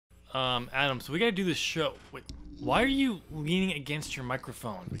Adam, so we gotta do this show. Wait, why are you leaning against your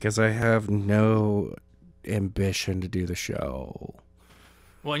microphone? Because I have no ambition to do the show.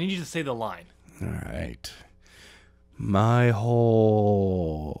 Well, I need you to say the line. All right. My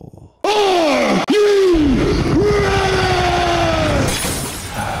whole...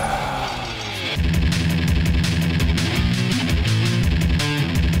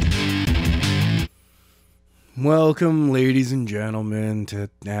 Welcome, ladies and gentlemen, to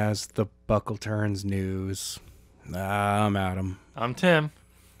As the Buckle Turns News. I'm Adam. I'm Tim.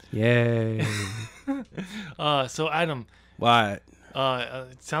 Yay. So Adam. What?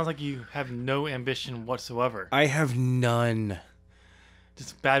 It sounds like you have no ambition whatsoever. I have none.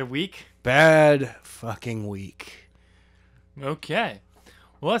 Just a bad week? Bad fucking week. Okay.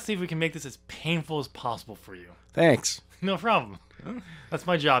 Well, let's see if we can make this as painful as possible for you. Thanks. No problem. That's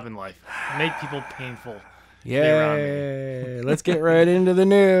my job in life. Make people painful. Yay. Let's get right into the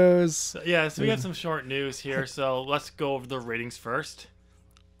news. So we have some short news here, so let's go over the ratings first.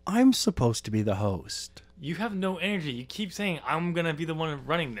 I'm supposed to be the host. You have no energy. You keep saying, I'm going to be the one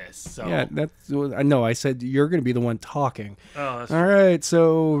running this. So. Yeah, no, I said you're going to be the one talking. Oh, that's All right,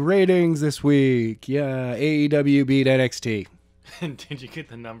 so ratings this week. Yeah, AEW beat NXT. Did you get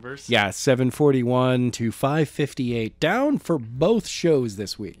the numbers? Yeah, 741 to 558. Down for both shows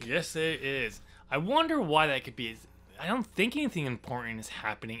this week. Yes, it is. I wonder why that could be. I don't think anything important is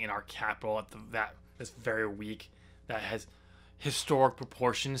happening in our capital at this very week that has historic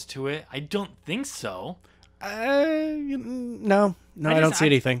proportions to it. I don't think so. No, I don't see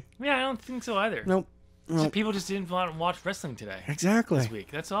anything. Yeah, I don't think so either. Nope. People just didn't watch wrestling today. Exactly. This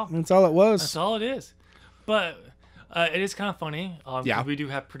week. That's all. That's all it was. That's all it is. But it is kind of funny. Yeah. We do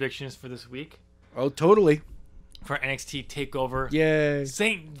have predictions for this week. Oh, totally. For NXT TakeOver. Yay.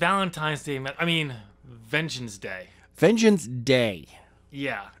 St. Valentine's Day. I mean, Vengeance Day. Vengeance Day.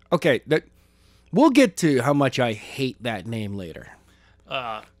 Yeah. Okay, we'll get to how much I hate that name later.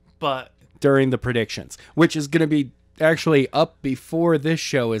 But during the predictions, which is going to be actually up before this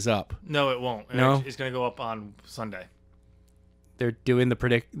show is up. No, it won't. No? It's going to go up on Sunday. They're doing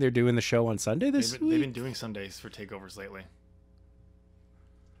the show on Sunday this week? They've been doing Sundays for takeovers lately.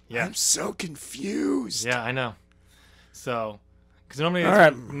 Yeah. I'm so confused. Yeah, I know. So, because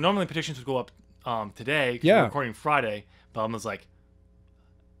normally predictions would go up today. Yeah. We're recording Friday, but I was like,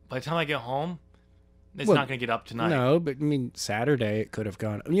 by the time I get home, it's not going to get up tonight. No, but I mean, Saturday it could have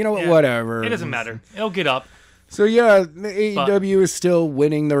gone. You know what? Yeah, whatever. It doesn't matter. It'll get up. So, yeah, the AEW is still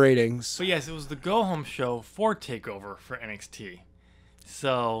winning the ratings. But yes, it was the go-home show for TakeOver for NXT.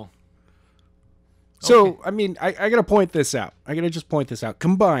 So, I mean, I got to point this out. I got to just point this out.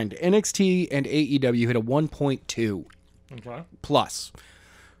 Combined, NXT and AEW hit a 1.2 plus,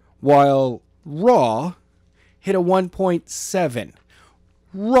 while Raw hit a 1.7.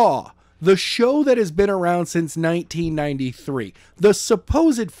 Raw, the show that has been around since 1993, the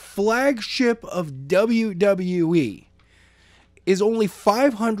supposed flagship of WWE, is only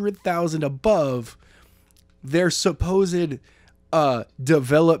 500,000 above their supposed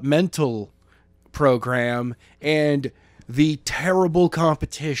developmental program and the terrible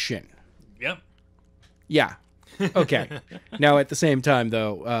competition. Yep. Yeah. Okay. Now, at the same time,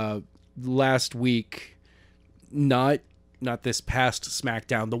 though, last week, not this past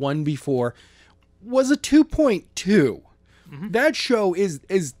SmackDown, the one before, was a 2.2. Mm-hmm. That show is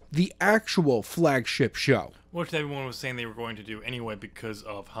the actual flagship show. Which everyone was saying they were going to do anyway because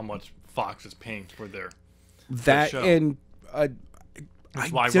of how much Fox is paying for their show. And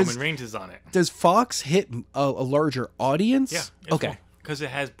that's why Roman Reigns is on it. Does Fox hit a larger audience? Yeah. Okay. Because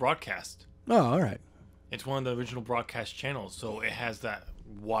it has broadcast. Oh, all right. It's one of the original broadcast channels, so it has that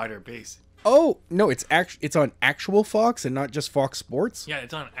wider base. Oh, no, it's on actual Fox and not just Fox Sports? Yeah,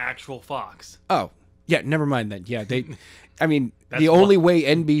 it's on actual Fox. Oh, yeah, never mind then. Yeah, I mean, the only way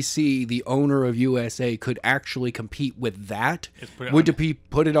NBC, the owner of USA, could actually compete with that would to be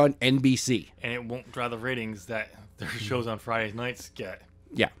put it on NBC. And it won't drive the ratings that their shows on Friday nights get.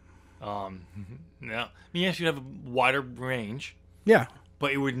 Yeah. No. I mean, yes, you'd have a wider range. Yeah.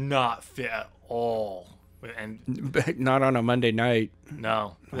 But it would not fit at all. Not on a Monday night.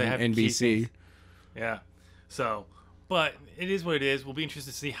 No. They have NBC. Yeah. So, but it is what it is. We'll be interested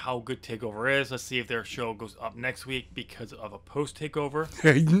to see how good TakeOver is. Let's see if their show goes up next week because of a post-TakeOver.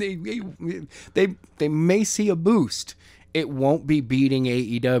 they may see a boost. It won't be beating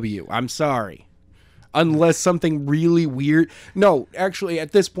AEW. I'm sorry. Unless something really weird. No, actually,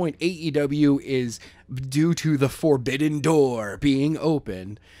 at this point, AEW is, due to the forbidden door being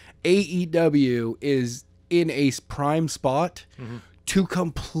open, AEW is in a prime spot to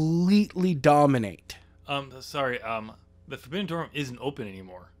completely dominate. The Forbidden Door isn't open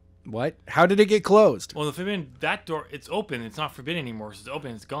anymore. What? How did it get closed? Well, the forbidden, that door, it's open. It's not forbidden anymore. It's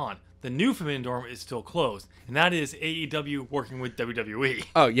open. It's gone. The new forbidden door is still closed, and that is AEW working with WWE.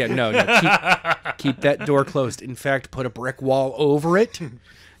 Oh yeah, no. Keep that door closed. In fact, put a brick wall over it. And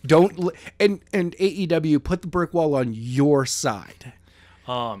AEW, put the brick wall on your side.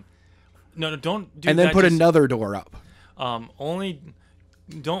 No, don't do. And then put another door up. Only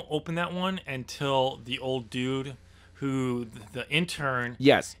don't open that one until the old dude, who the intern,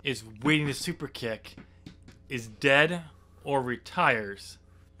 is waiting to super kick, is dead or retires,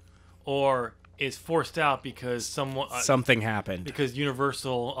 or is forced out because something happened. Because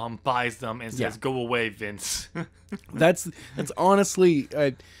Universal buys them and says, "Go away, Vince." That's honestly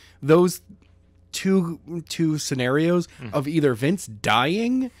those two scenarios of either Vince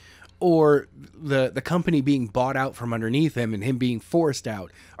dying or the company being bought out from underneath him and him being forced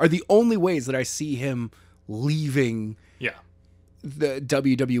out are the only ways that I see him leaving the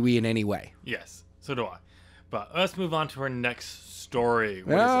WWE in any way. Yes, so do I. But let's move on to our next story.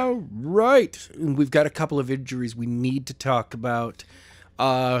 All right. We've got a couple of injuries we need to talk about.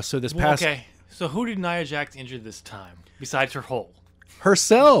 So who did Nia Jax injure this time, besides her hole?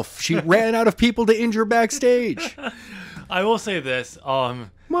 Herself. She ran out of people to injure backstage. I will say this.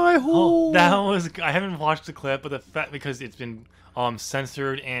 My hole. I haven't watched the clip, but the fact, because it's been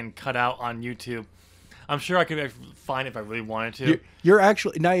censored and cut out on YouTube, I'm sure I could find it if I really wanted to. You're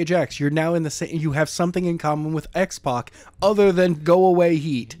actually Nia Jax. You're now in the same. You have something in common with X-Pac other than go away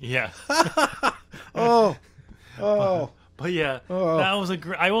heat. Yeah. Oh. But yeah, that was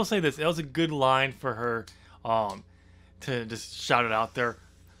I will say this. That was a good line for her, to just shout it out there.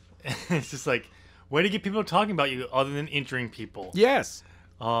 It's just like, way to get people talking about you other than injuring people. Yes.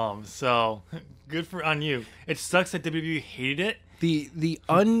 So good on you. It sucks that WWE hated it.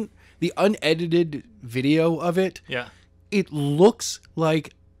 The unedited video of it. Yeah. It looks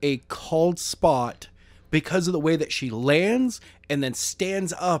like a called spot because of the way that she lands and then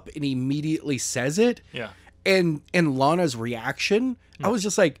stands up and immediately says it. Yeah. And Lana's reaction, I was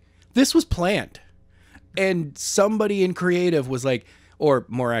just like, this was planned. And somebody in creative was like, or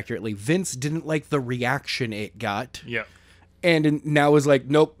more accurately, Vince didn't like the reaction it got. Yeah. And now is like,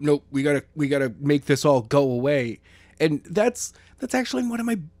 nope, we gotta make this all go away. And that's actually one of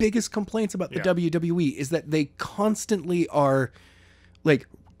my biggest complaints about the WWE is that they constantly are like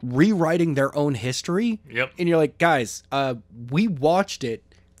rewriting their own history. Yep. And you're like, guys, we watched it.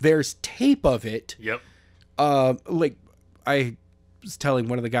 There's tape of it. Yep. Like I was telling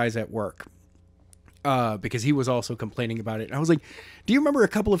one of the guys at work, because he was also complaining about it. And I was like, do you remember a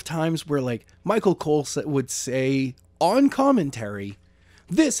couple of times where like Michael Cole would say on commentary,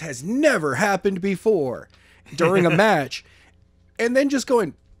 "This has never happened before," during a match, and then just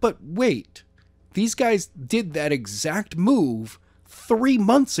going, but wait, these guys did that exact move 3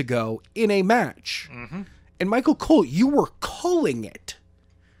 months ago in a match. Mm-hmm. And Michael Cole, you were calling it.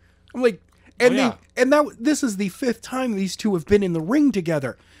 I'm like, this is the 5th time these two have been in the ring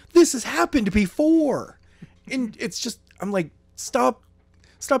together. This has happened before. And it's just, I'm like, stop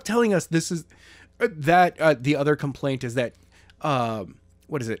telling us this is that. The other complaint is that,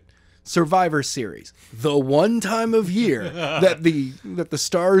 what is it? Survivor Series, the one time of year that the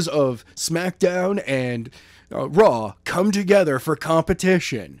stars of SmackDown and Raw come together for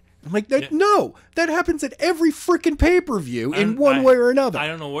competition. I'm like, no, that happens at every freaking pay-per-view in one way or another. I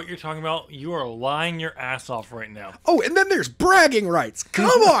don't know what you're talking about. You are lying your ass off right now. Oh, and then there's bragging rights.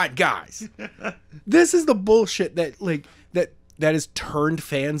 Come on, guys. This is the bullshit that has turned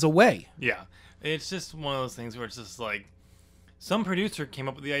fans away. Yeah. It's just one of those things where it's just like, some producer came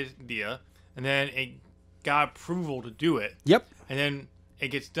up with the idea, and then it got approval to do it. Yep. And then it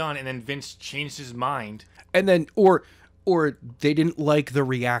gets done, and then Vince changed his mind. And then, or they didn't like the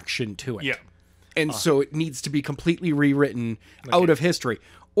reaction to it. Yeah. And so it needs to be completely rewritten out of history.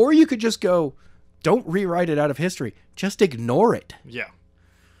 Or you could just go, don't rewrite it out of history. Just ignore it. Yeah.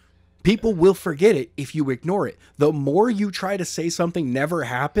 People will forget it if you ignore it. The more you try to say something never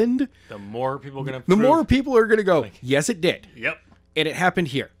happened, the more people are going to the more people are going to go, yes, it did. Yep. And it happened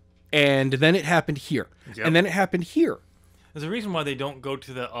here. And then it happened here. Yep. And then it happened here. There's a reason why they don't go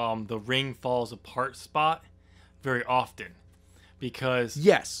to the ring falls apart spot very often. Because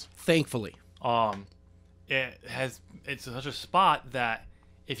yes, thankfully. It's such a spot that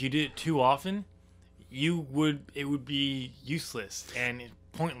if you did it too often, it would be useless and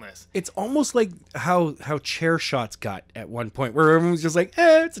pointless. It's almost like how chair shots got at one point, where everyone's just like,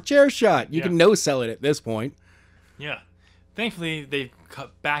 it's a chair shot. You can no-sell it at this point. Yeah. Thankfully, they've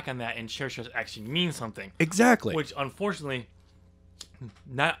cut back on that, and chair shots actually mean something. Exactly. Which, unfortunately,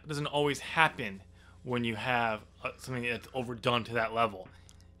 doesn't always happen when you have something that's overdone to that level.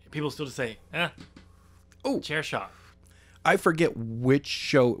 people still just say, chair shot. I forget which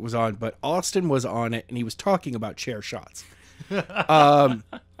show it was on, but Austin was on it, and he was talking about chair shots. It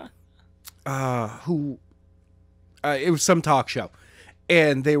was some talk show,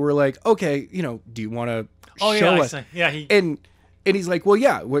 and they were like, "Okay, do you want to show us?" And he's like, "Well,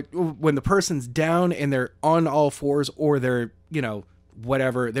 yeah. When the person's down and they're on all fours, or they're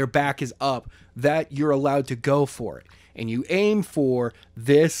whatever, their back is up, that you're allowed to go for it, and you aim for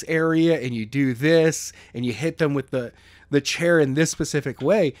this area, and you do this, and you hit them with the chair in this specific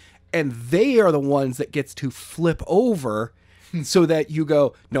way, and they are the ones that gets to flip over." So that you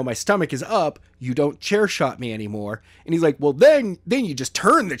go, no, my stomach is up. You don't chair shot me anymore. And he's like, well, then you just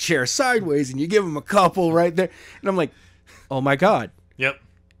turn the chair sideways and you give him a couple right there. And I'm like, oh my God. Yep.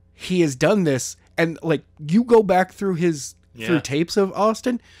 He has done this. And like, you go back through through tapes of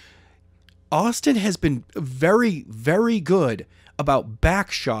Austin. Austin has been very, very good about back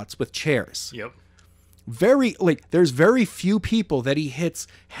shots with chairs. Yep. There's very few people that he hits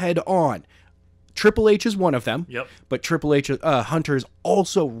head on. Triple H is one of them. Yep. But Triple H, Hunter is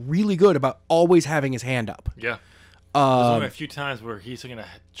also really good about always having his hand up. Yeah. There's only a few times where he's taking a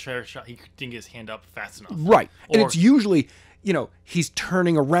chair shot, he didn't get his hand up fast enough. Right. And it's usually, he's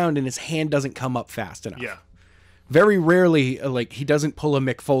turning around and his hand doesn't come up fast enough. Yeah. Very rarely, he doesn't pull a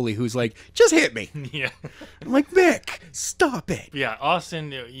Mick Foley who's like, just hit me. Yeah. I'm like, Mick, stop it. Yeah,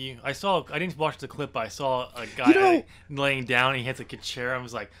 Austin, I didn't watch the clip, but I saw a guy laying down and he hits a chair. I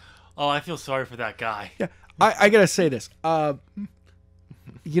was like, oh, I feel sorry for that guy. Yeah, I gotta say this. You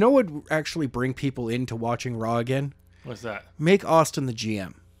know what would actually bring people into watching Raw again? What's that? Make Austin the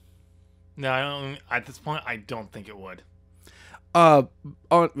GM. No, I don't. At this point, I don't think it would.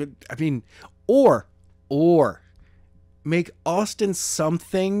 Or make Austin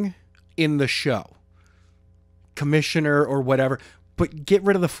something in the show, commissioner or whatever. But get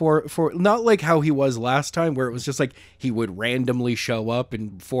rid of the four, not like how he was last time, where it was just like he would randomly show up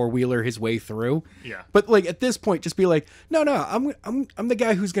and four-wheeler his way through. Yeah. But like at this point, just be like, no, I'm the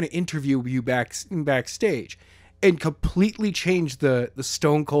guy who's going to interview you backstage, and completely change the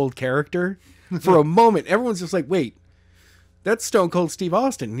Stone Cold character for a moment. Everyone's just like, wait, that's Stone Cold Steve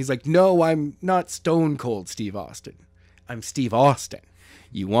Austin. And he's like, no, I'm not Stone Cold Steve Austin. I'm Steve Austin.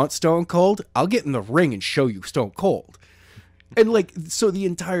 You want Stone Cold? I'll get in the ring and show you Stone Cold. And like, so the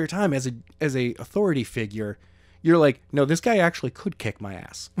entire time as a authority figure, you're like, no, this guy actually could kick my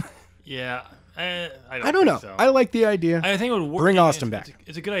ass. Yeah. I don't know. So. I like the idea. I think it would work. Bring Austin back.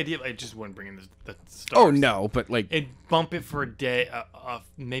 It's a good idea, but I just wouldn't bring in the stars. Oh, no, but like... It'd bump it for a day,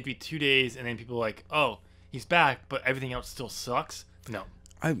 maybe 2 days, and then people are like, oh, he's back, but everything else still sucks. No.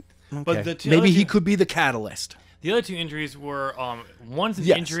 Okay. But maybe he could be the catalyst. The other two injuries were one's an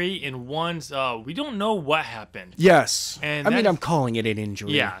injury and one's we don't know what happened. Yes. And I'm calling it an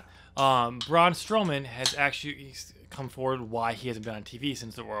injury. Yeah. Braun Strowman has actually come forward why he hasn't been on TV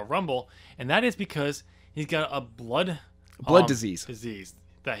since the Royal Rumble, and that is because he's got a blood disease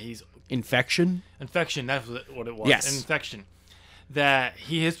that he's infection. That's what it was. Yes. An infection that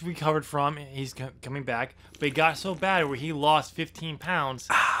he has recovered from. He's coming back, but it got so bad where he lost 15 pounds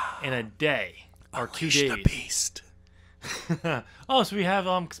in a day. Or 2 days. The beast. Oh, so we have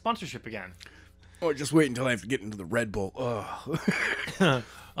sponsorship again. Oh, just wait until I have to get into the Red Bull. Oh.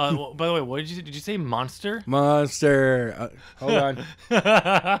 Well, by the way, what did you say? Monster? Monster. Hold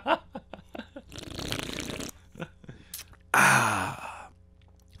on.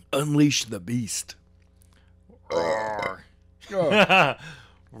 Unleash the beast. Roar. Oh.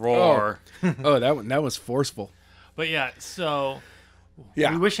 Roar. Oh, that was forceful. But yeah, so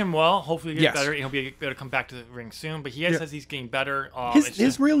yeah, we wish him well. Hopefully he gets better. He'll be able to come back to the ring soon. But he says he's getting better.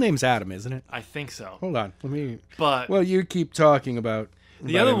 His real name's Adam, isn't it? I think so. Hold on, let me. But well, you keep talking about.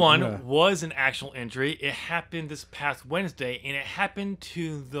 The other one was an actual injury. It happened this past Wednesday, and it happened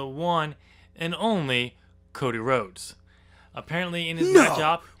to the one and only Cody Rhodes. Apparently, in his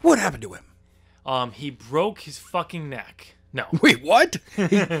matchup, what happened to him? He broke his fucking neck. No. Wait, what?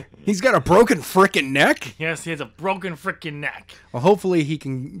 He's got a broken frickin' neck? Yes, he has a broken frickin' neck. Well, hopefully he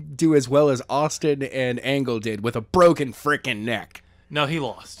can do as well as Austin and Angle did with a broken frickin' neck. No, he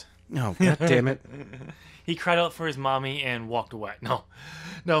lost. Oh, God damn it. He cried out for his mommy and walked away. No.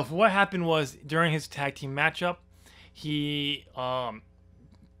 What happened was during his tag team matchup, he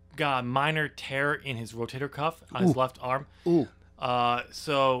got a minor tear in his rotator cuff on his left arm. Ooh.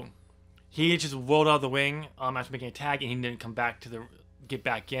 So he just rolled out of the ring after making a tag, and he didn't come back to get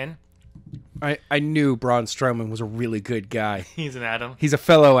back in. I knew Braun Strowman was a really good guy. He's an Adam. He's a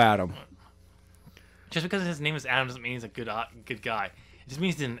fellow Adam. Just because his name is Adam doesn't mean he's a good guy. It just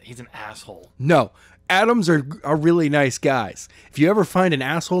means he's an asshole. No. Adams are really nice guys. If you ever find an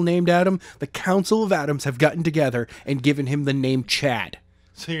asshole named Adam, the Council of Adams have gotten together and given him the name Chad.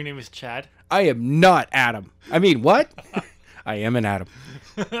 So your name is Chad? I am not Adam. I mean, what? I am an Adam.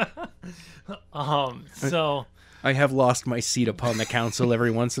 So I have lost my seat upon the council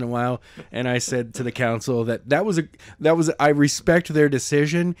every once in a while, and I said to the council that was I respect their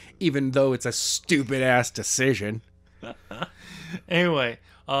decision, even though it's a stupid ass decision. Anyway,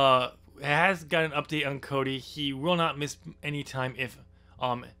 has got an update on Cody. He will not miss any time if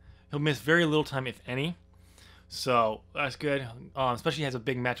he'll miss very little time if any. So that's good. Especially he has a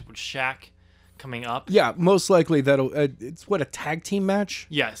big matchup with Shaq coming up. Yeah, most likely that'll. It's a tag team match.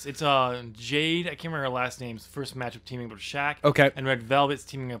 Yes, it's Jade. I can't remember her last name's first matchup teaming up with Shaq. Okay. And Red Velvet's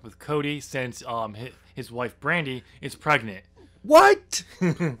teaming up with Cody since his wife Brandy is pregnant. What?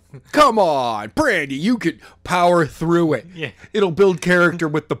 Come on, Brandy, you could power through it. Yeah. It'll build character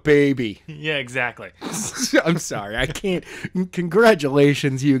with the baby. Yeah, exactly. I'm sorry, I can't.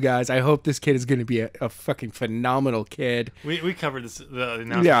 Congratulations, you guys. I hope this kid is going to be a fucking phenomenal kid. We covered the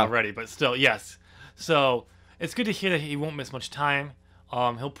announcement already, but still, yes. So it's good to hear that he won't miss much time.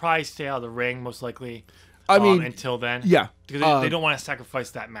 He'll probably stay out of the ring, most likely. I mean, until then. Yeah. Because they don't want to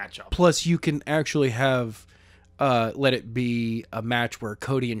sacrifice that matchup. Plus, you can actually have... let it be a match where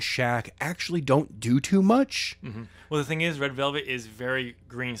Cody and Shaq actually don't do too much. Mm-hmm. Well, the thing is, Red Velvet is very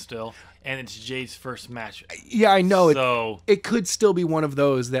green still, and it's Jade's first match. Yeah, I know. So it could still be one of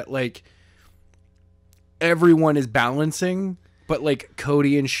those that, like, everyone is balancing, but, like,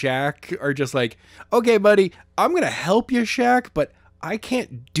 Cody and Shaq are just like, okay, buddy, I'm going to help you, Shaq, but I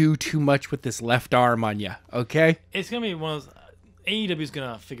can't do too much with this left arm on you, okay? It's going to be one of those... AEW is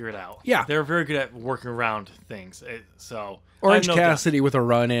gonna figure it out. Yeah, they're very good at working around things. So Orange Cassidy with a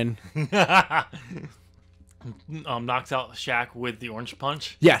run in, knocks out Shaq with the orange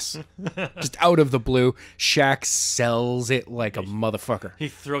punch. Yes, just out of the blue. Shaq sells it like a motherfucker. He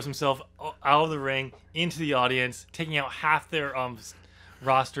throws himself out of the ring into the audience, taking out half their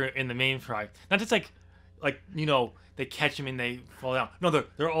roster in the main fry. Not just like they catch him and they fall down. No,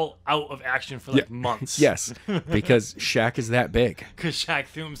 they're all out of action for months. Yes, because Shaq is that big. Because Shaq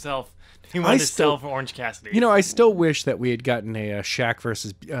threw himself. He wanted to sell for Orange Cassidy. You know, I still wish that we had gotten a Shaq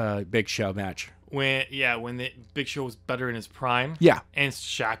versus Big Show match. When the Big Show was better in his prime. Yeah. And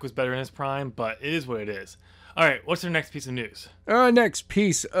Shaq was better in his prime, but it is what it is. All right, what's our next piece of news? Next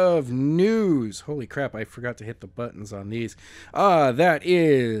piece of news. Holy crap, I forgot to hit the buttons on these. That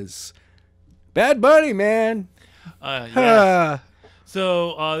is Bad Bunny, man. Yes.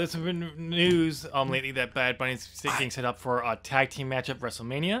 So there's been news lately that Bad Bunny's getting set up for a tag team match at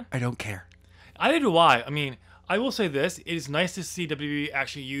WrestleMania. I don't care. I don't know why. I mean, I will say this: it is nice to see WWE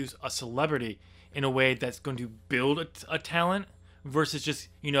actually use a celebrity in a way that's going to build a talent versus just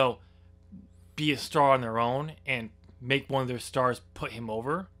be a star on their own and make one of their stars put him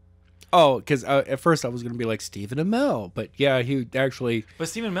over. Oh, because at first I was going to be like Stephen Amell, but yeah, he actually... But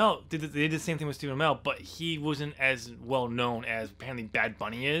Stephen Amell, they did the same thing with Stephen Amell, but he wasn't as well known as apparently Bad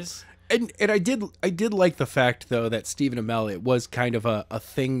Bunny is. And I did like the fact, though, that Stephen Amell, it was kind of a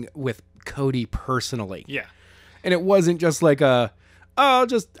thing with Cody personally. Yeah. And it wasn't just like I'm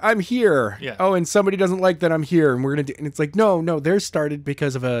here. Yeah. Oh, and somebody doesn't like that I'm here, and we're going to do... And it's like, no, theirs started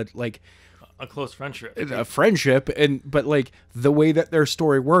because of a close friendship. A friendship, but like the way that their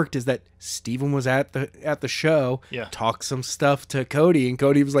story worked is that Steven was at the show, talked some stuff to Cody, and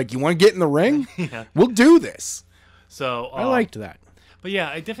Cody was like, "You want to get in the ring? Yeah. We'll do this." So I liked that. But yeah,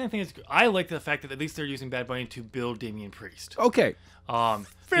 I definitely think I like the fact that at least they're using Bad Bunny to build Damian Priest. Okay.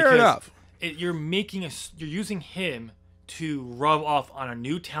 Fair enough. You're using him to rub off on a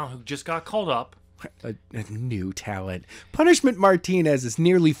new talent who just got called up. A new talent. Punishment Martinez is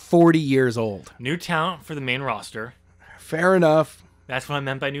nearly 40 years old. New talent for the main roster. Fair enough. That's what I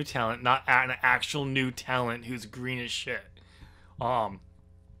meant by new talent, not an actual new talent who's green as shit. But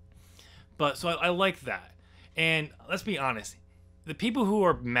so I like that. And let's be honest, the people who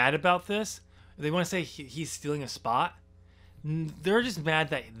are mad about this, they want to say he's stealing a spot. They're just mad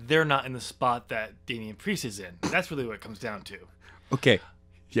that they're not in the spot that Damian Priest is in. That's really what it comes down to. Okay.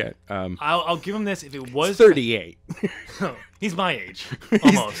 Yeah, I'll give him this if it was 38. He's my age,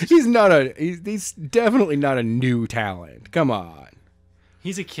 almost. He's definitely not a new talent. Come on.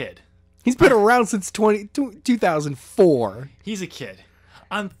 He's a kid. He's been around since 2004. He's a kid.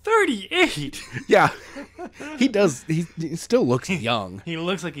 I'm 38. Yeah, he does. He still looks young. He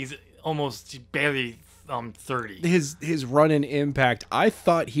looks like he's almost barely 30. His run in Impact, I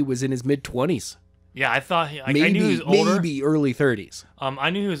thought he was in his mid-20s. Yeah, I thought I knew he was older. Maybe early 30s. I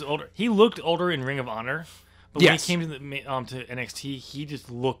knew he was older. He looked older in Ring of Honor, but when he came to to NXT, he just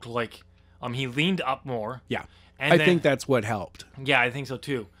looked like He leaned up more. Yeah. And I then, think that's what helped. Yeah, I think so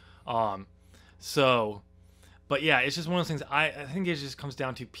too. But yeah, it's just one of those things. I think it just comes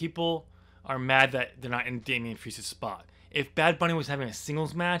down to people are mad that they're not in Damian Priest's spot. If Bad Bunny was having a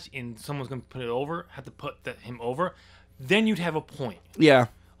singles match and someone's going to put it over, have to put him over, then you'd have a point. Yeah.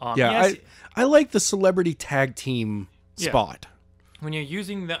 Yes, I like the celebrity tag team spot. When you're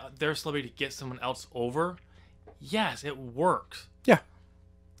using their celebrity to get someone else over, yes, it works. Yeah.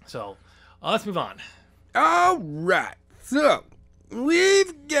 So, let's move on. All right. So,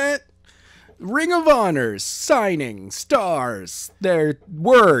 we've got Ring of Honor's signing stars, their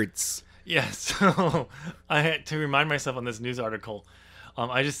words. Yes, so I had to remind myself on this news article.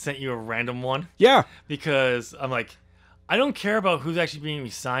 I just sent you a random one. Yeah. Because I'm like, I don't care about who's actually being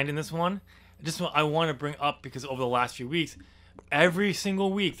re-signed in this one. I want to bring up because over the last few weeks, every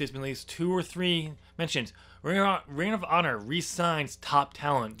single week there's been at least 2 or 3 mentions. Ring of Honor re-signs top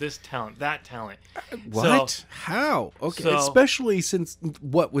talent, this talent, that talent. What? So, how? Okay, especially since,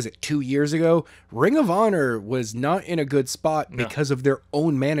 what was it, 2 years ago? Ring of Honor was not in a good spot because of their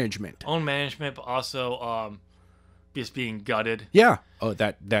own management. Own management, but also just being gutted. Yeah. Oh,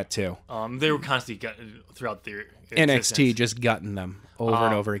 that too. They were constantly gutted throughout their NXT just gutting them over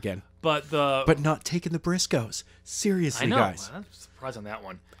and over again. But not taking the Briscoes. Seriously, I know. guys. I'm surprised on that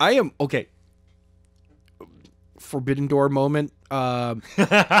one. I am okay. Forbidden Door moment. I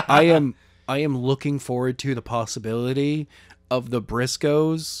am looking forward to the possibility of the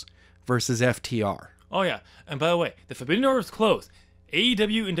Briscoes versus FTR. Oh yeah, and by the way, the Forbidden Door is closed.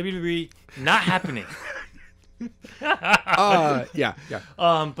 AEW and WWE not happening. Yeah.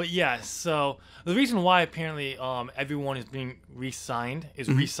 But yeah, so the reason why apparently everyone is being re-signed is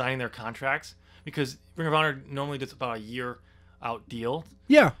re-signing their contracts because Ring of Honor normally does about a year out deal.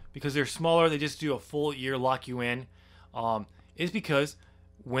 Yeah. Because they're smaller, they just do a full year, lock you in. Is because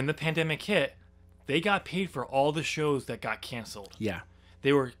when the pandemic hit, they got paid for all the shows that got canceled. Yeah.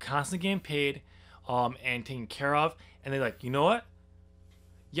 They were constantly getting paid and taken care of. And they're like, you know what?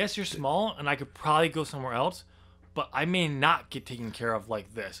 Yes, you're small, and I could probably go somewhere else, but I may not get taken care of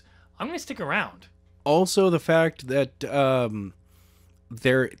like this. I'm going to stick around. Also, the fact that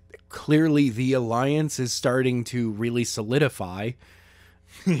they're clearly the alliance is starting to really solidify.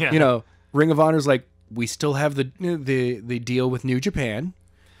 Yeah. You know, Ring of Honor's like, we still have the deal with New Japan.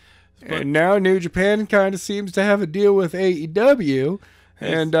 And now New Japan kind of seems to have a deal with AEW.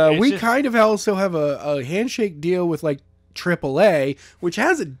 And we kind of also have a handshake deal with like AAA, which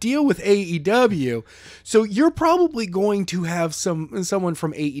has a deal with AEW. So you're probably going to have someone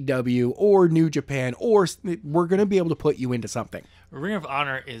from AEW or New Japan, or we're going to be able to put you into something. Ring of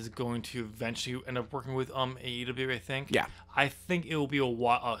Honor is going to eventually end up working with AEW, I think. Yeah. I think it will be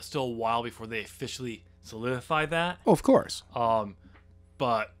still a while before they officially solidify that. Oh, of course.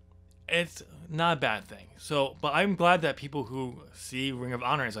 But it's not a bad thing. So, but I'm glad that people who see Ring of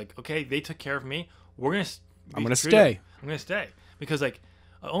Honor is like, okay, they took care of me. I'm gonna stay. I'm gonna stay because like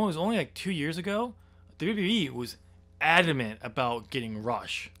it was only like 2 years ago, WWE was adamant about getting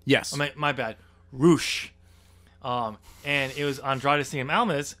Rush. Yes. My bad, Roosh. And it was Andrade Cien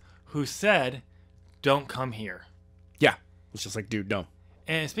Almas who said, "Don't come here." Yeah. It's just like, dude, no.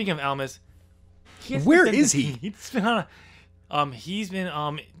 And speaking of Almas, where is he? He's been on. He's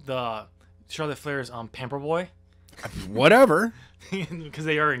been the Charlotte Flair's pamper boy. Whatever. Because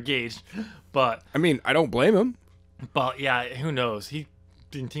they are engaged, but I mean, I don't blame him. But yeah, who knows? He's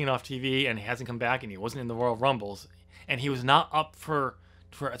been taken off TV and he hasn't come back, and he wasn't in the Royal Rumbles, and he was not up for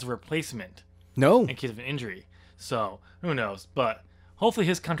as a replacement. No. In case of an injury. So who knows? But hopefully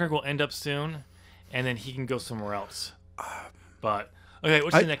his contract will end up soon, and then he can go somewhere else. But okay,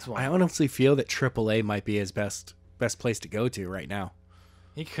 what's the next one? I honestly feel that AAA might be his best place to go to right now.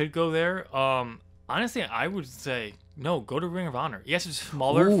 He could go there. Honestly, I would say no. Go to Ring of Honor. Yes, it's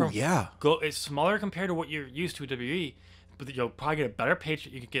smaller. It's smaller compared to what you're used to at WWE, but you'll probably get a better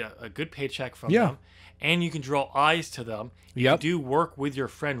paycheck. You could get a good paycheck from them, and you can draw eyes to them. You do work with your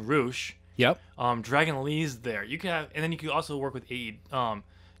friend Roosh. Yep. Dragon Lee's there. You could have, and then you could also work with New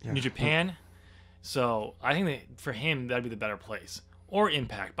Japan. So I think that for him that'd be the better place, or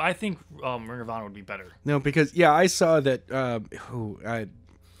Impact. But I think Ring of Honor would be better. No, because I saw that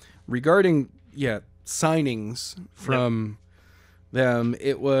regarding signings from them,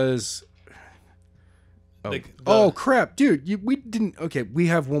 it was crap, dude, we didn't. Okay, we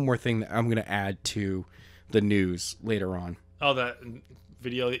have one more thing that I'm gonna add to the news later on. Oh, that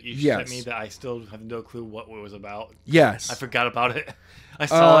video that you sent me that I still have no clue what it was about. Yes, I forgot about it. I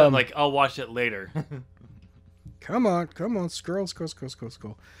saw it. I'm like, I'll watch it later. Come on, scroll.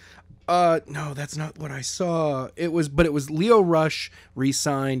 No, that's not what I saw. It was Leo Rush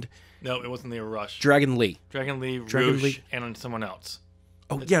re-signed No, it wasn't Leo Rush. Dragon Lee. Dragon Lee, Dragon Roosh, Lee. and someone else.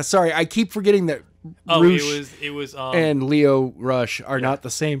 Oh, yeah, sorry. I keep forgetting that Oh, Roosh it was and Leo Rush are not the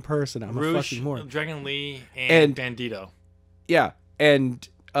same person. I'm a Roosh, fucking moron. Dragon Lee, and Bandito. Yeah, and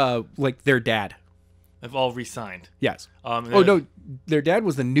like their dad. They've all re-signed. Yes. No, their dad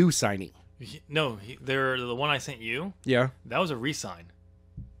was the new signee. No, they're the one I sent you. Yeah. That was a re-sign.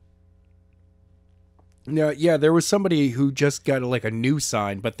 Yeah, there was somebody who just got like a new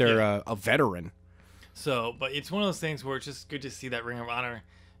sign, but they're a veteran. So, but it's one of those things where it's just good to see that Ring of Honor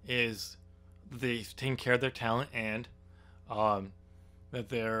is they've taken care of their talent and that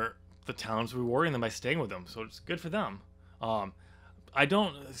the talent's rewarding them by staying with them. So it's good for them. I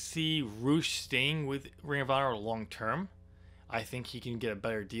don't see Roosh staying with Ring of Honor long term. I think he can get a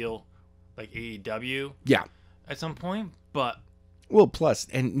better deal like AEW. Yeah. At some point, but well, plus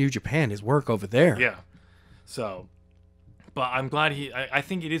and New Japan, his work over there. Yeah. So, but I'm glad I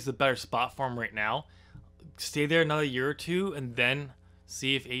think it is the better spot for him right now. Stay there another year or two and then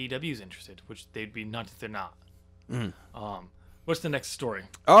see if AEW is interested, which they'd be nuts if they're not. What's the next story?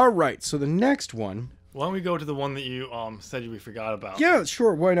 All right, so the next one. Why don't we go to the one that you said we forgot about? Yeah,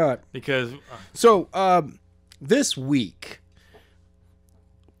 sure, why not? Because this week,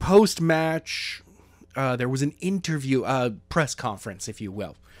 post-match, there was an interview, press conference, if you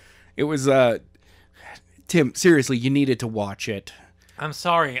will. It was Tim, seriously, you needed to watch it. I'm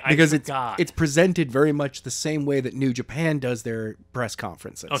sorry, because I forgot. It's presented very much the same way that New Japan does their press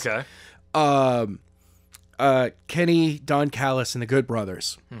conferences. Okay. Kenny, Don Callis, and the Good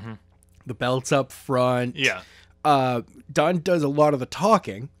Brothers. Mm-hmm. The belts up front. Yeah. Don does a lot of the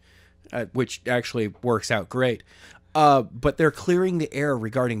talking, which actually works out great. But they're clearing the air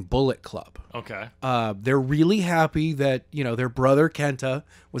regarding Bullet Club. Okay. They're really happy that, their brother Kenta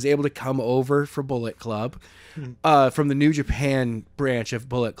was able to come over for Bullet Club from the New Japan branch of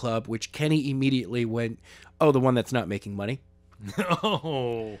Bullet Club, which Kenny immediately went, the one that's not making money.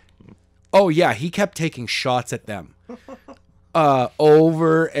 Oh, yeah. He kept taking shots at them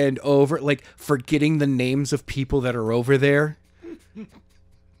over and over, like forgetting the names of people that are over there.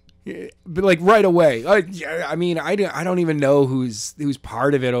 But like right away, I mean, I don't even know who's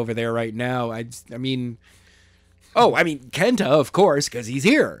part of it over there right now. I mean, Kenta, of course, because he's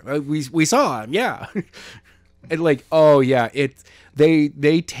here. We saw him, yeah. And like, oh yeah,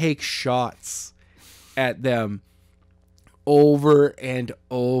 they take shots at them over and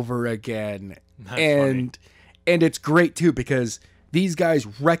over again. That's and it's great too because these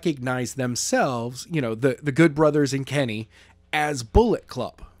guys recognize themselves, the Good Brothers and Kenny, as Bullet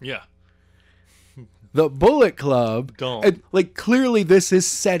Club. Yeah. The Bullet Club, like clearly this is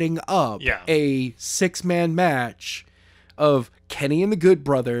setting up a 6-man match of Kenny and the Good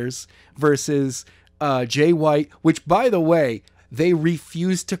Brothers versus Jay White, which by the way, they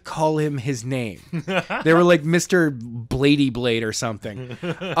refused to call him his name. They were like Mr. Bladey Blade or something.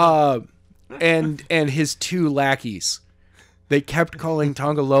 And his two lackeys. They kept calling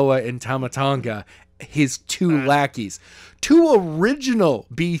Tongaloa and Tamatonga his two lackeys. Two original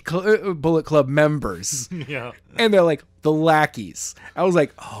Bullet Club members. Yeah. And they're like, the lackeys. I was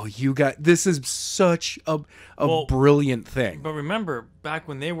like, this is such a brilliant thing. But remember, back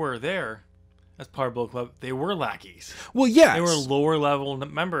when they were there, as part of Bullet Club, they were lackeys. Well, yes. They were lower level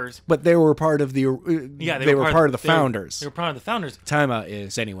members. But they were part of the they were part of the founders. They were part of the founders. Tama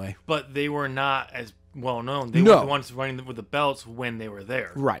is anyway. But they were not as well known. They were the ones running with the belts when they were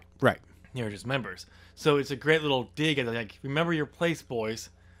there. Right. They were just members. So it's a great little dig at like, remember your place, boys.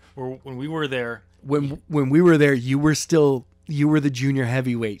 When we were there. When we were there, you were the junior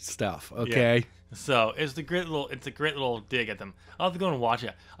heavyweight stuff. Okay. Yeah. So it's a great little dig at them. I'll have to go and watch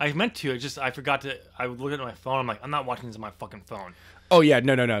it. I meant to. I forgot to. I would look at my phone. I'm like, I'm not watching this on my fucking phone. Oh yeah,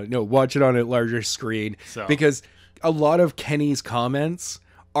 no. Watch it on a larger screen because a lot of Kenny's comments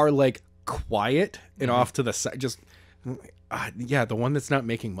are like quiet and off to the side. Just the one that's not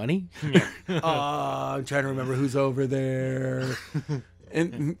making money. Yeah. I'm trying to remember who's over there.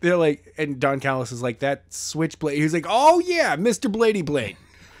 And they're like, and Don Callis is like, that Switchblade. He's like, oh yeah, Mr. Bladey Blade.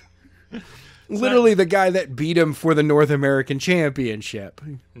 Literally the guy that beat him for the North American Championship.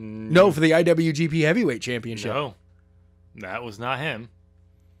 No, for the IWGP Heavyweight Championship. No, that was not him.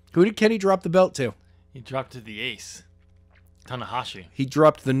 Who did Kenny drop the belt to? He dropped to the Ace, Tanahashi. He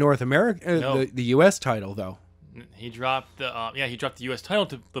dropped the North American, the U.S. title though. He dropped the he dropped the U.S. title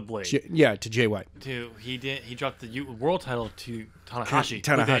to the Blade. To Jay White. He dropped the world title to Tanahashi.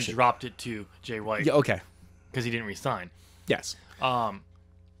 Who then dropped it to Jay White. Yeah, okay. Because he didn't resign. Yes. But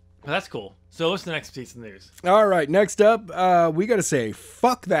that's cool. So what's the next piece of news? All right, next up, we got to say,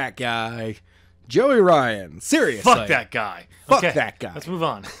 fuck that guy, Joey Ryan. Seriously. Fuck that guy. Fuck that guy. Let's move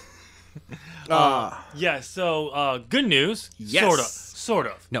on. Yeah. So good news. Yes. Sort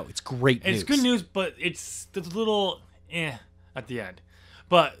of. No, it's great news. It's good news, but it's a little at the end.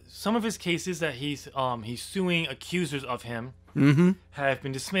 But some of his cases that he's suing accusers of him have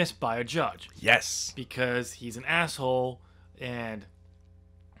been dismissed by a judge. Yes. Because he's an asshole, and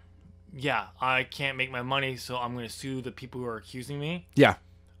yeah, I can't make my money, so I'm going to sue the people who are accusing me. Yeah.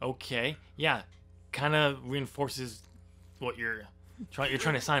 Okay. Yeah. Kind of reinforces what you're trying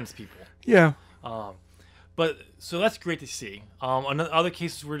to silence people. Yeah. But so that's great to see. Other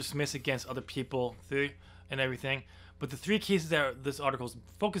cases were dismissed against other people and everything. But the 3 cases that this article is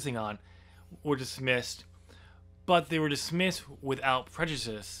focusing on were dismissed, but they were dismissed without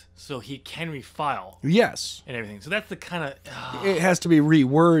prejudice, so he can refile. Yes. And everything. So that's the kind of... it has to be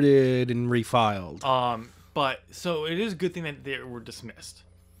reworded and refiled. But so it is a good thing that they were dismissed.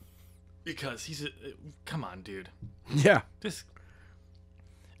 Because come on, dude. Yeah. Just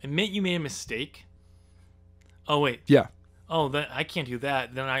admit you made a mistake. Oh, wait. Yeah. Oh, then I can't do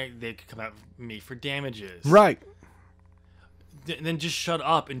that. Then they could come at me for damages. Right. Then just shut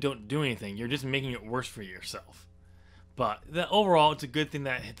up and don't do anything. You're just making it worse for yourself. But overall, it's a good thing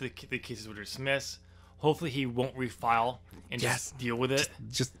that the cases were dismissed. Hopefully, he won't refile and just deal with it.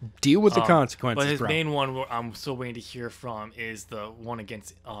 Just deal with the consequences. But his bro. main one I'm still waiting to hear from is the one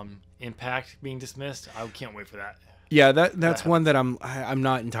against Impact being dismissed. I can't wait for that. Yeah, that's one that I'm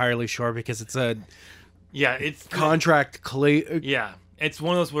not entirely sure because it's a it's contract. Yeah, it's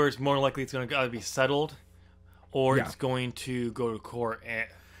one of those where it's more likely it's going to be settled, or it's going to go to court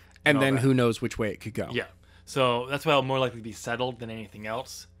and then who knows which way it could go. Yeah, so that's why it'll more likely be settled than anything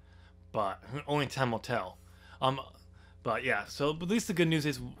else. But only time will tell. But yeah, so at least the good news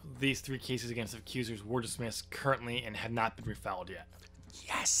is these 3 cases against accusers were dismissed currently and have not been refiled yet.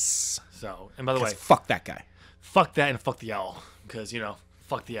 Yes. So, and by the way, fuck that guy. Fuck that and fuck the owl. Because,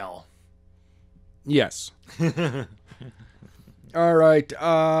 fuck the owl. Yes. All right.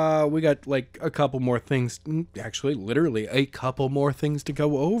 We got like a couple more things. Actually, literally a couple more things to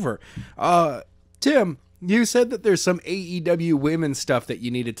go over. Tim, you said that there's some AEW women's stuff that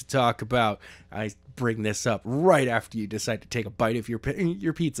you needed to talk about. I bring this up right after you decide to take a bite of your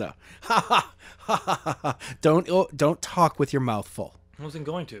pizza. Ha ha! Don't talk with your mouth full. I wasn't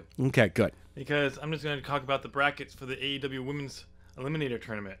going to. Okay, good. Because I'm just going to talk about the brackets for the AEW Women's Eliminator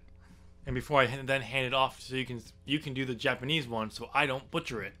Tournament. And before I then hand it off so you can do the Japanese one so I don't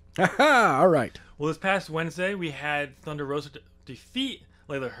butcher it. All right. Well, this past Wednesday, we had Thunder Rosa defeat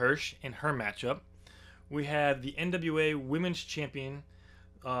Layla Hirsch in her matchup. We had the NWA Women's Champion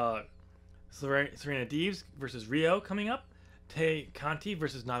Serena Deeves versus Rio coming up. Tay Conti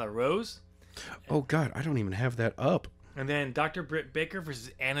versus Nyla Rose. Oh, God, I don't even have that up. And then Dr. Britt Baker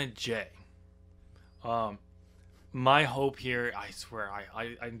versus Anna Jay. My hope here, I swear,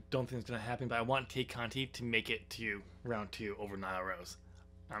 I don't think it's going to happen, but I want Tay Conti to make it to round 2 over Nyla Rose.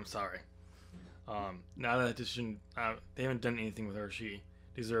 I'm sorry. Now that they haven't done anything with her, she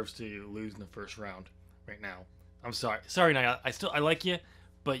deserves to lose in the first round right now. I'm sorry. Sorry, Nyla. I like you,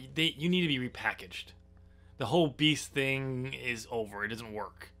 but you need to be repackaged. The whole Beast thing is over. It doesn't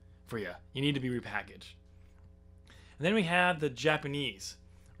work for you. You need to be repackaged. And then we have the Japanese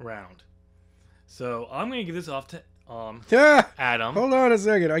round. So I'm going to give this off to Adam. Hold on a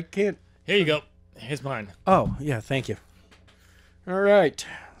second. I can't. Here you go. Here's mine. Oh, yeah, thank you. All right.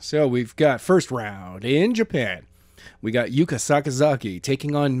 So we've got first round in Japan. We got Yuka Sakazaki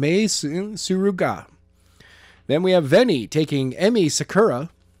taking on Mei Suruga. Then we have Veni taking Emi Sakura.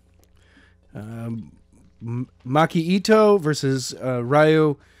 Maki Ito versus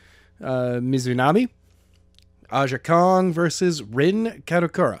Ryo Mizunami. Aja Kong versus Rin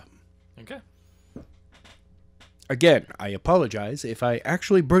Kadokura. Okay. Again, I apologize if I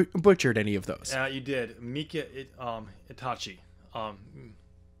actually butchered any of those. You did. Mika Itachi.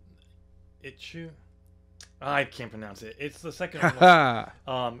 Ichu. I can't pronounce it. It's the second one.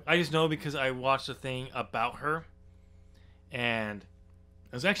 I just know because I watched a thing about her, and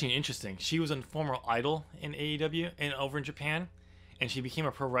it was actually interesting. She was a former idol in AEW and over in Japan, and she became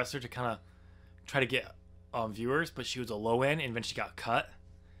a pro wrestler to kind of try to get viewers, but she was a low end, and then she got cut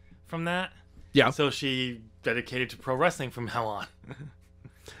from that. Yeah. So she dedicated to pro wrestling from now on.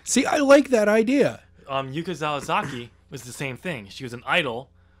 See, I like that idea. Yuka Zawazaki was the same thing. She was an idol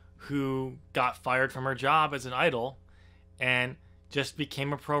who got fired from her job as an idol and just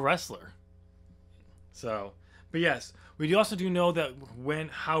became a pro wrestler. So, but yes, we also do know that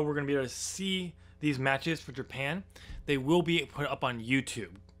how we're going to be able to see these matches for Japan, they will be put up on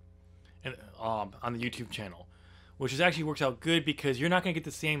YouTube and on the YouTube channel, which has actually worked out good because you're not going to get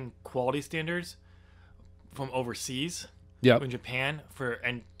the same quality standards from overseas. Yep. in Japan for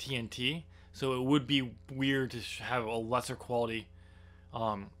TNT. So it would be weird to have a lesser quality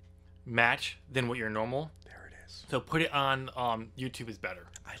match than what your normal. There it is. So put it on YouTube is better.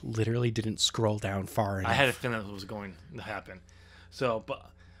 I literally didn't scroll down far enough. I had a feeling that was going to happen. So, but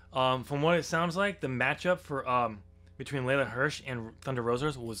from what it sounds like, the matchup for between Layla Hirsch and Thunder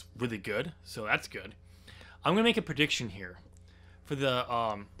Rosa was really good. So that's good. I'm gonna make a prediction here for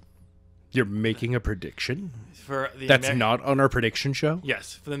the You're making a prediction? That's not on our prediction show?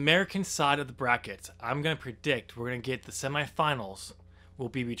 Yes, for the American side of the brackets, I'm gonna predict we're gonna get the semifinals will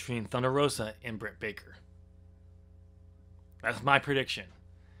be between Thunder Rosa and Britt Baker. That's my prediction.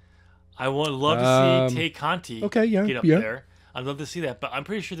 I would love to see Tay Conti get up there. I'd love to see that, but I'm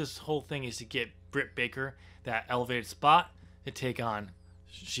pretty sure this whole thing is to get Britt Baker that elevated spot to take on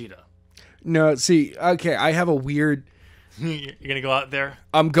Shida. No, see, okay, I have a weird... You're going to go out there?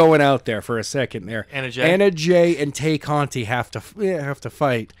 I'm going out there for a second there. Anna Jay? Anna Jay and Tay Conti have to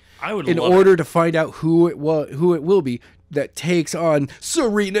fight in order to find out who it will be that takes on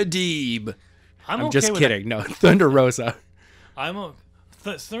Serena Deeb. I'm okay just kidding. No, Thunder Rosa.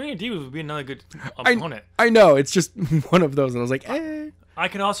 Serena Deeb would be another good opponent. I know. It's just one of those. And I was like, eh. I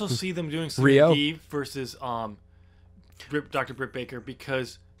can also see them doing Serena Deeb versus Dr. Britt Baker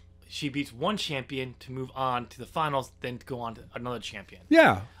because she beats one champion to move on to the finals, then to go on to another champion.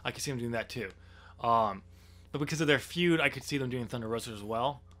 Yeah. I could see them doing that too. But because of their feud, I could see them doing Thunder Rosa as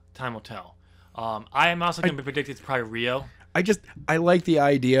well. Time will tell. I am also going to predict it's probably Rio. I like the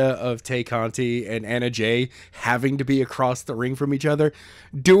idea of Tay Conti and Anna Jay having to be across the ring from each other,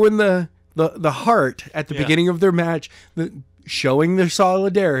 doing the heart at the beginning of their match, showing their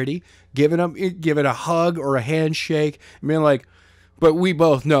solidarity, giving a hug or a handshake, and being like, but we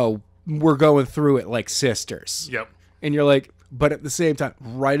both know we're going through it like sisters. Yep. And you're like, but at the same time,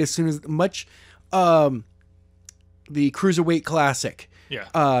 right as soon as the Cruiserweight Classic,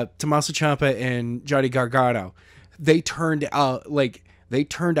 Tommaso Ciampa and Johnny Gargano, they turned out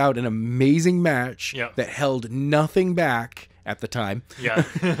an amazing match that held nothing back at the time. Yeah.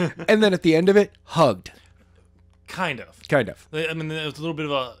 And then at the end of it, hugged. Kind of. I mean, it was a little bit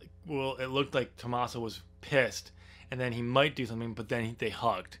of it looked like Tommaso was pissed, and then he might do something, but then they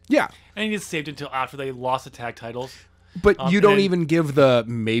hugged. Yeah. And he just saved it until after they lost the tag titles. But you don't even give the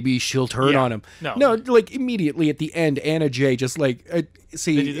maybe she'll turn on him. No, like immediately at the end, Anna Jay just like they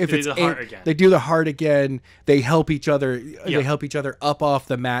do the heart again. They help each other. Yep. They help each other up off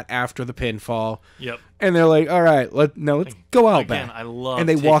the mat after the pinfall. Yep. And they're like, all right, let's go out back. I love. And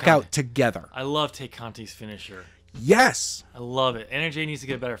they walk out together. I love Tay Conti's finisher. Yes. I love it. Anna Jay needs to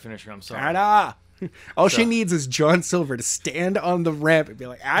get a better finisher. I'm sorry. Anna. All she needs is John Silver to stand on the ramp and be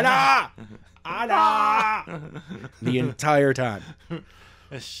like, Anna. Anna! The entire time.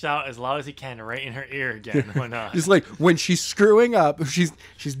 Just shout as loud as he can right in her ear again. Why not? Just like when she's screwing up, she's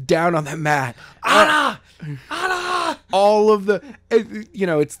down on the mat. Anna! Anna! All of the,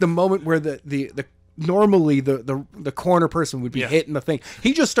 it's the moment where normally the corner person would be hitting the thing.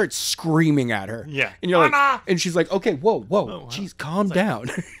 He just starts screaming at her. Yeah. And you're like, and she's like, okay, whoa, jeez, calm down.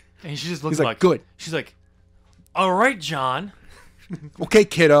 And she just looks like, good. She's like, all right, John. Okay,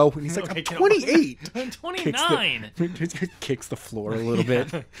 kiddo. And he's like, I'm 28. I'm 29. Kicks the floor a little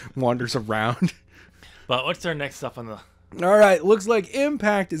bit. Wanders around. But what's their next stuff on the... All right. Looks like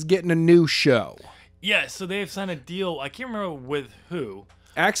Impact is getting a new show. Yeah, so they've signed a deal. I can't remember with who.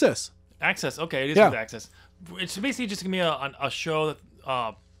 Access. It is with Access. It's basically just going to be a show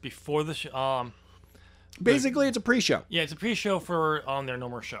that, before the show. Basically, it's a pre-show. Yeah, it's a pre-show for their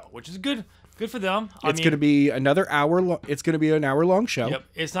normal show, which is good. Good for them. It's going to be another hour. It's going to be an hour-long show. Yep.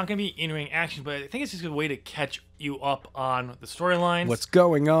 It's not going to be in-ring action, but I think it's just a way to catch you up on the storylines. What's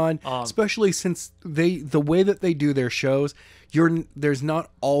going on, especially since the way that they do their shows, there's not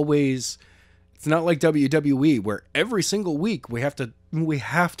always. It's not like WWE where every single week we have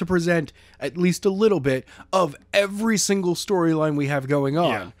to present at least a little bit of every single storyline we have going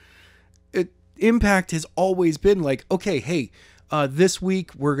on. Yeah. Impact has always been like, okay, hey. This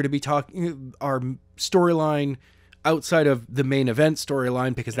week, we're going to be talking our storyline outside of the main event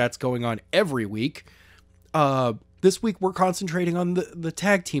storyline because that's going on every week. This week, we're concentrating on the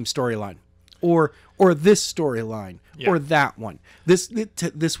tag team storyline or this storyline or that one.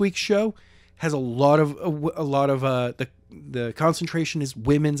 This week's show has a lot of the concentration is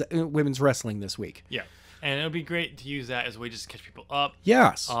women's wrestling this week. Yeah. And it would be great to use that as a way just to catch people up.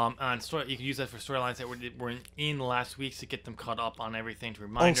 Yes. You can use that for storylines that were in the last weeks to get them caught up on everything, to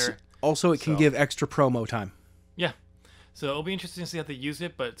remind her. Also, it can give extra promo time. Yeah. So it'll be interesting to see how they use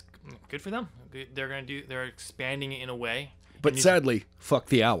it, but it's good for them. They're expanding it in a way. But sadly, fuck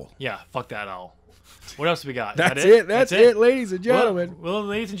the owl. Yeah, fuck that owl. What else do we got? That's it. That's it, ladies and gentlemen. Well,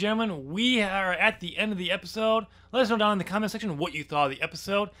 ladies and gentlemen, we are at the end of the episode. Let us know down in the comment section what you thought of the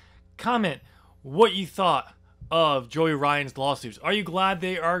episode. Comment what you thought of Joey Ryan's lawsuits. Are you glad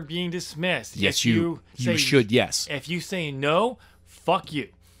they are being dismissed? Yes, you should, yes. If you say no, fuck you.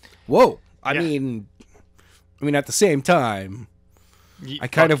 Whoa. I mean, at the same time, I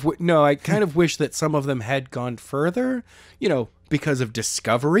kind of wish that some of them had gone further, because of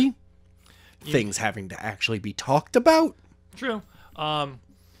discovery, things having to actually be talked about. True.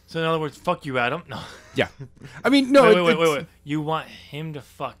 So in other words, fuck you, Adam. No. Yeah. I mean, no. Wait. You want him to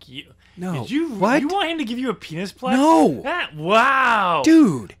fuck you? No. What? You want him to give you a penis plug? No. Wow.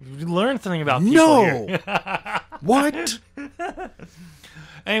 Dude. You learned something about people here. What?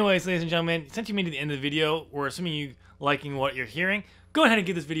 Anyways, ladies and gentlemen, since you made it to the end of the video, we're assuming you liking what you're hearing, go ahead and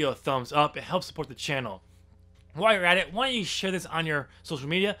give this video a thumbs up. It helps support the channel. While you're at it, why don't you share this on your social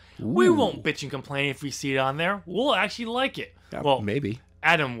media? Ooh. We won't bitch and complain if we see it on there. We'll actually like it. Well, maybe.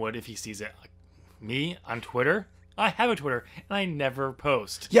 Adam would if he sees it. Me, on Twitter, I have a Twitter, and I never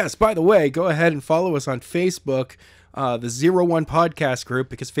post. Yes, by the way, go ahead and follow us on Facebook, the 01 Podcast Group,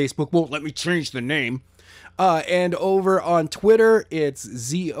 because Facebook won't let me change the name. And over on Twitter, it's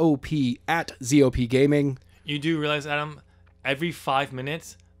ZOP, at ZOP Gaming. You do realize, Adam, every 5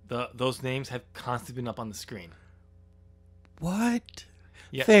 minutes, those names have constantly been up on the screen. What?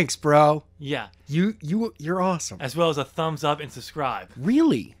 Yeah. Thanks, bro. Yeah. You're awesome. As well as a thumbs up and subscribe.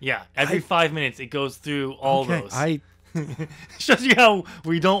 Really? Yeah. Every 5 minutes, it goes through all those. Shows you how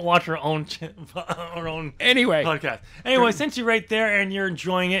we don't watch our own podcast. Anyway, since you're right there and you're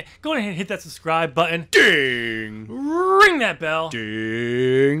enjoying it, go ahead and hit that subscribe button. Ding! Ring that bell.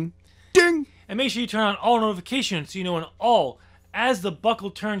 Ding! Ding! And make sure you turn on all notifications so you know when as the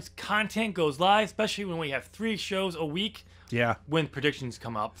Buckle Turns content goes live, especially when we have 3 shows a week. Yeah. When predictions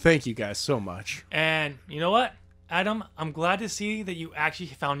come up. Thank you guys so much. And you know what, Adam? I'm glad to see that you actually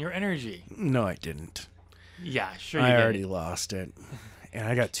found your energy. No, I didn't. Yeah, sure you did. I already lost it. And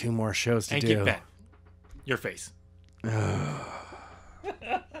I got 2 more shows to do. And get bent. Your face.